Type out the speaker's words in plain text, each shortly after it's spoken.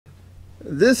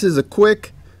This is a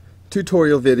quick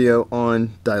tutorial video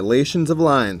on dilations of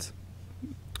lines.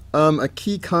 A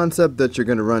key concept that you're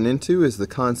going to run into is the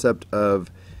concept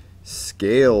of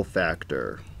scale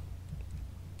factor.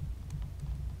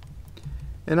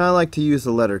 And I like to use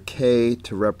the letter K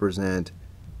to represent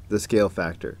the scale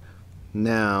factor.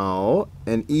 Now,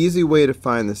 an easy way to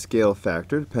find the scale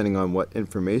factor, depending on what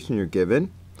information you're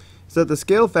given, is that the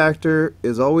scale factor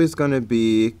is always going to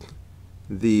be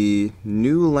the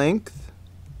new length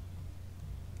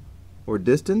or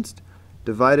distance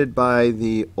divided by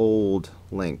the old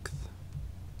length.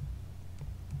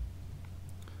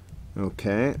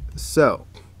 Okay, so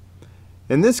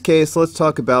in this case, let's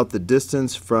talk about the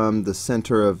distance from the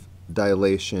center of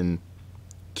dilation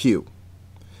Q.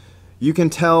 You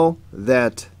can tell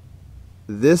that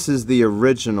this is the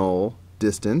original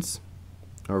distance,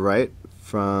 all right,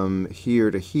 from here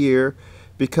to here,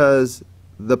 because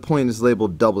the point is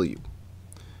labeled W.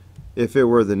 If it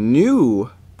were the new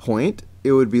point,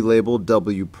 it would be labeled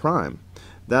W prime.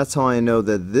 That's how I know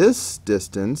that this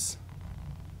distance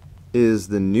is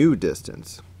the new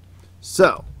distance.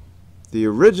 So, the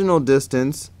original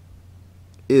distance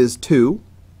is 2,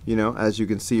 as you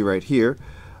can see right here,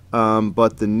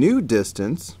 but the new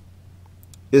distance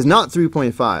is not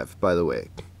 3.5, by the way.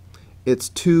 It's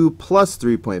 2 plus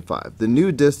 3.5. The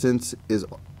new distance is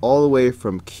all the way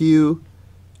from Q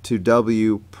to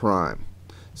W prime.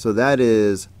 So that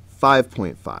is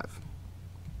 5.5.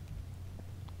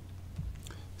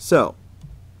 So,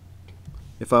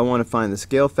 if I want to find the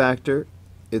scale factor,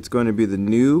 it's going to be the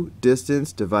new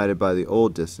distance divided by the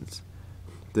old distance.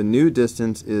 The new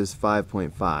distance is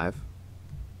 5.5.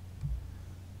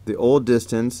 The old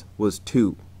distance was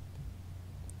 2.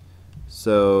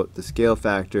 So the scale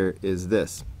factor is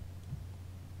this.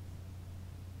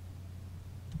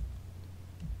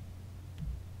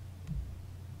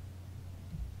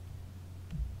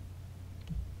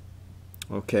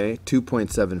 Okay,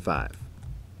 2.75.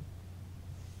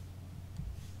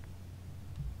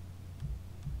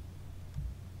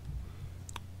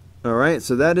 Alright,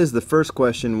 so that is the first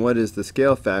question, what is the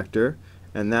scale factor?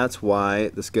 And that's why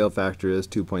the scale factor is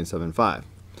 2.75.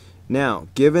 Now,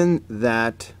 given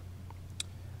that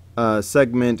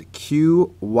segment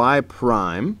QY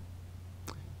prime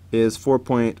is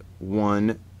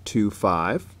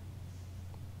 4.125,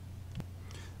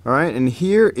 alright, and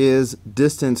here is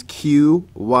distance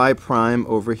QY prime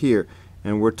over here,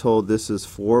 and we're told this is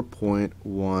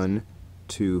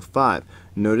 4.125.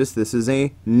 Notice this is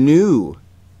a new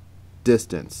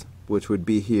distance, which would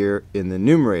be here in the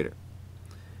numerator.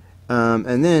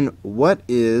 And then what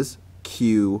is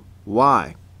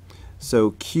QY?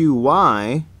 So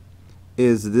QY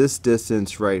is this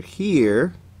distance right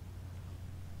here.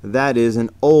 That is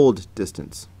an old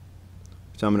distance,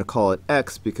 which I'm going to call it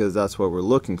X because that's what we're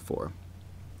looking for.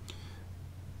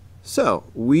 So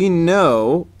we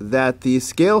know that the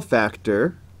scale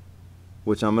factor,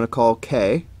 which I'm going to call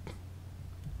K,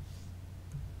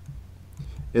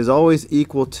 is always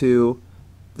equal to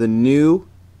the new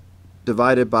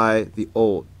divided by the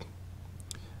old.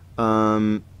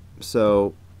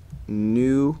 So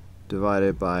new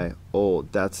divided by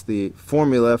old. That's the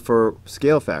formula for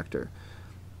scale factor.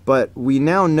 But we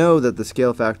now know that the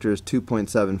scale factor is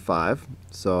 2.75,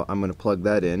 so I'm going to plug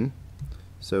that in.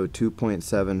 So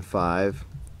 2.75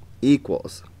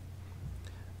 equals,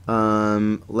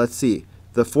 let's see,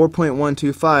 the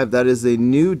 4.125, that is a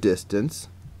new distance.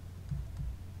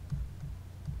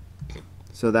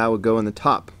 So that would go in the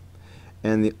top.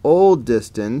 And the old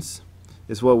distance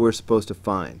is what we're supposed to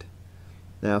find.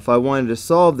 Now if I wanted to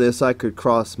solve this, I could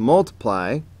cross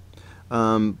multiply,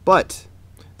 but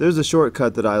there's a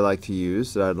shortcut that I like to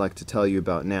use that I'd like to tell you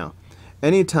about now.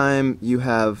 Anytime you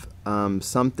have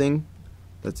something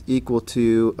that's equal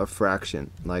to a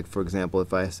fraction, like for example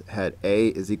if I had A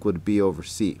is equal to B over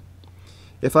C,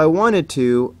 if I wanted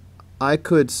to, I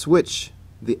could switch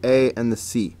the A and the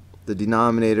C, the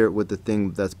denominator with the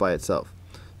thing that's by itself.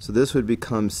 So this would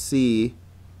become C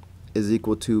is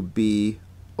equal to B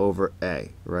over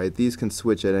A, right? These can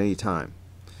switch at any time.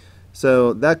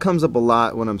 So that comes up a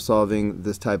lot when I'm solving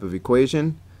this type of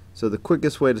equation. So the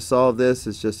quickest way to solve this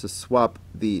is just to swap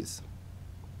these,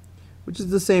 which is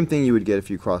the same thing you would get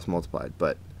if you cross multiplied,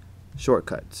 but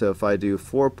shortcut. So if I do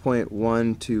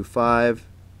 4.125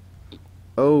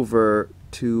 over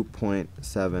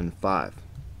 2.75,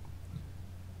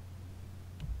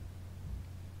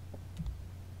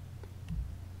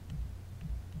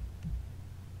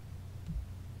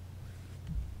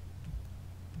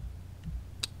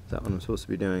 is that what I'm supposed to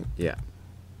be doing? Yeah.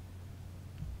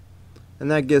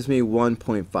 And that gives me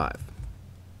 1.5.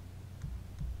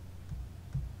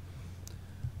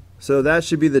 So that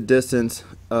should be the distance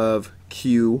of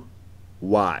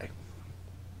QY.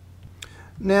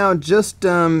 Now just,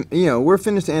 we're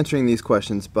finished answering these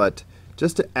questions, but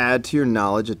just to add to your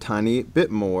knowledge a tiny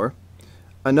bit more,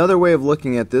 another way of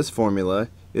looking at this formula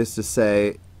is to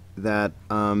say that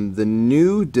the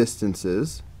new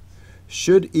distances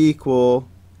should equal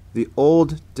the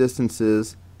old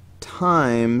distances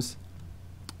times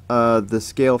the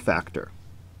scale factor.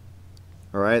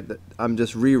 All right, I'm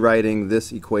just rewriting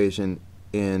this equation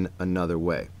in another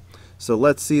way. So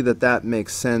let's see that that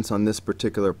makes sense on this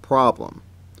particular problem.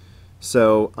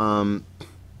 So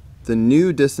the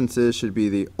new distances should be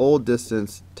the old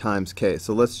distance times k.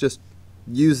 So let's just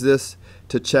use this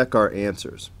to check our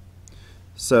answers.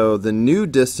 So the new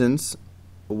distance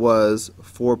was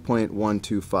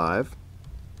 4.125.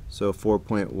 So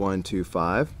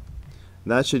 4.125.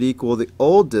 That should equal the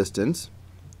old distance.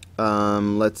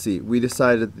 Let's see. We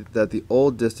decided that the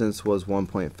old distance was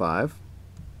 1.5.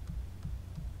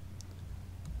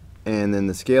 And then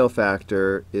the scale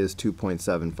factor is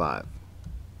 2.75.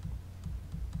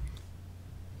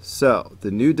 So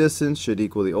the new distance should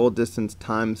equal the old distance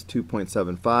times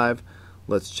 2.75.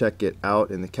 Let's check it out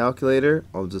in the calculator.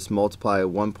 I'll just multiply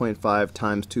 1.5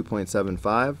 times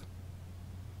 2.75.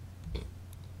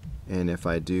 And if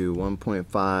I do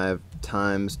 1.5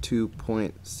 times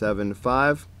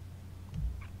 2.75,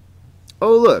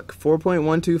 oh look,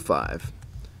 4.125.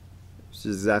 Which is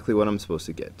exactly what I'm supposed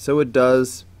to get. So it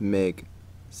does make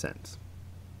sense.